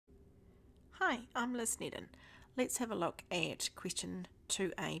Hi, I'm Liz Nedden. Let's have a look at question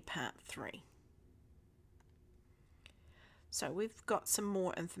 2A part 3. So we've got some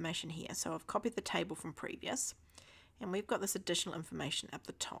more information here. So I've copied the table from previous and we've got this additional information up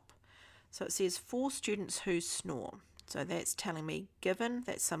the top. So it says 4 students who snore. So that's telling me given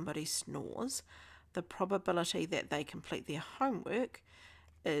that somebody snores, the probability that they complete their homework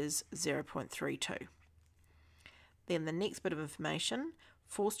is 0.32. Then the next bit of information,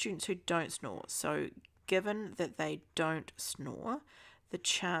 4 students who don't snore. So given that they don't snore, the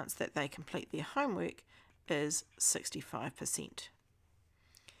chance that they complete their homework is 65%.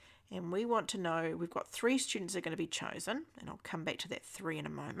 And we want to know, we've got 3 students that are going to be chosen, and I'll come back to that 3 in a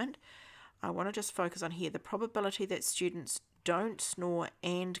moment. I want to just focus on here the probability that students don't snore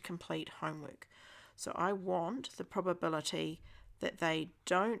and complete homework. So I want the probability that they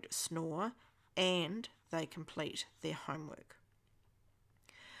don't snore and they complete their homework.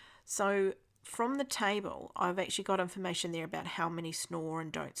 So from the table, I've actually got information there about how many snore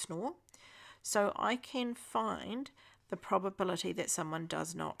and don't snore. So I can find the probability that someone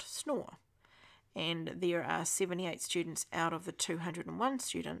does not snore. And there are 78 students out of the 201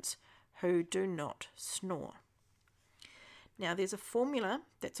 students who do not snore. Now there's a formula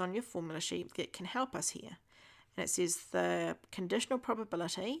that's on your formula sheet that can help us here. And it says the conditional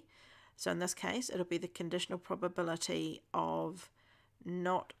probability, so in this case it'll be the conditional probability of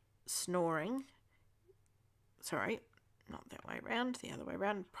not snoring, sorry, not that way around, the other way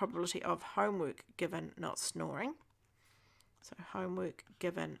around, probability of homework given not snoring. So homework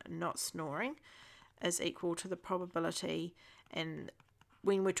given not snoring is equal to the probability, and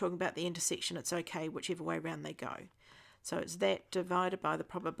when we're talking about the intersection it's okay whichever way around they go. So it's that divided by the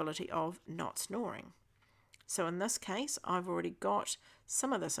probability of not snoring. So in this case I've already got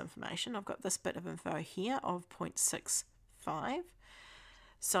some of this information. I've got this bit of info here of 0.65.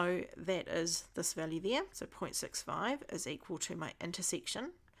 So that is this value there. So 0.65 is equal to my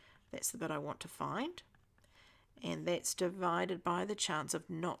intersection. That's the bit I want to find. And that's divided by the chance of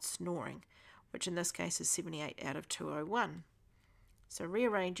not snoring, which in this case is 78 out of 201. So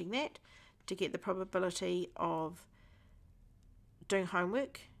rearranging that to get the probability of doing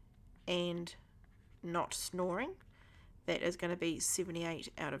homework and not snoring, that is going to be 78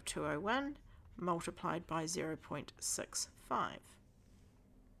 out of 201 multiplied by 0.65.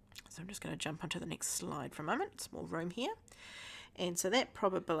 So I'm just going to jump onto the next slide for a moment. It's more room here. And so that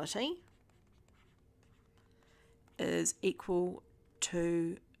probability is equal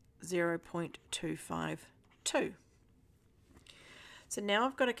to 0.252. So now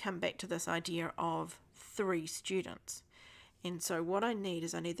I've got to come back to this idea of 3 students. And so what I need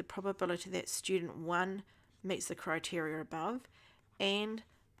is I need the probability that student 1 meets the criteria above and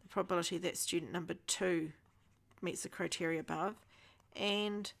the probability that student number 2 meets the criteria above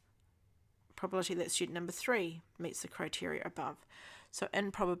and probability that student number 3 meets the criteria above. So in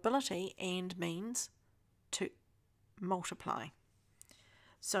probability, and means to multiply.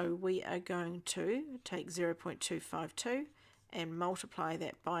 So we are going to take 0.252 and multiply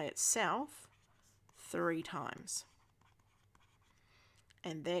that by itself 3 times.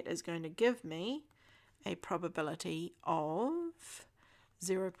 And that is going to give me a probability of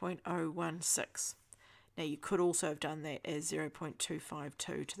 0.016. Now you could also have done that as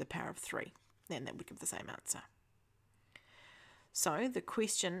 0.252 to the power of 3, and that would give the same answer. So the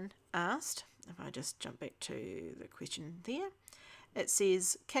question asked, if I just jump back to the question there, it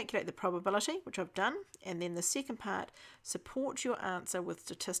says calculate the probability, which I've done, and then the second part, support your answer with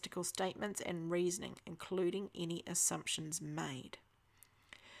statistical statements and reasoning, including any assumptions made.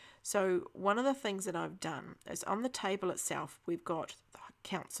 So one of the things that I've done is on the table itself we've got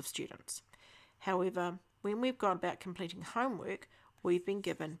counts of students. However, when we've gone about completing homework, we've been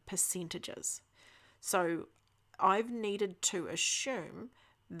given percentages. So I've needed to assume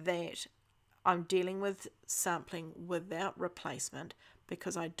that I'm dealing with sampling without replacement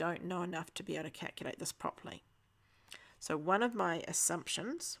because I don't know enough to be able to calculate this properly. So one of my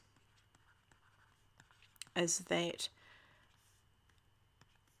assumptions is that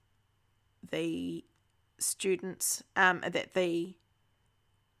the students, that the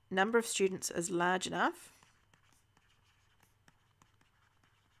number of students is large enough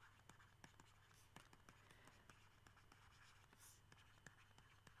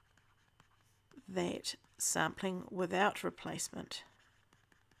that sampling without replacement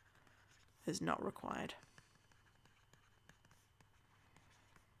is not required.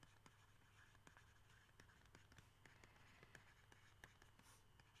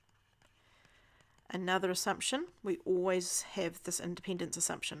 Another assumption, we always have this independence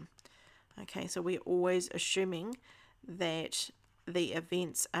assumption. Okay, so we're always assuming that the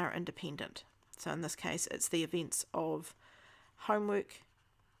events are independent. So in this case, it's the events of homework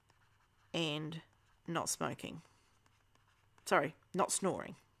and not smoking. Sorry, not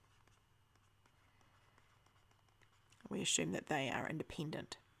snoring. We assume that they are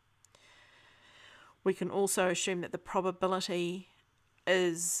independent. We can also assume that the probability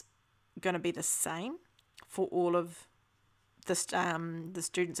is going to be the same for all of the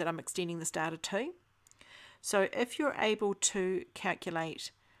students that I'm extending this data to. So if you're able to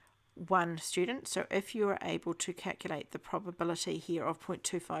calculate one student, so if you are able to calculate the probability here of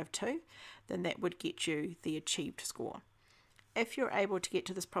 0.252, then that would get you the achieved score. If you're able to get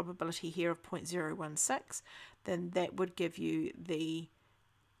to this probability here of 0.016, then that would give you the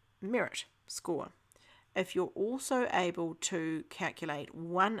merit score. If you're also able to calculate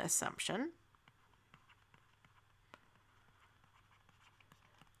one assumption,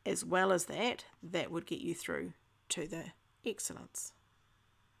 as well as that, that would get you through to the excellence.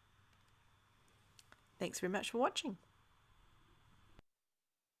 Thanks very much for watching.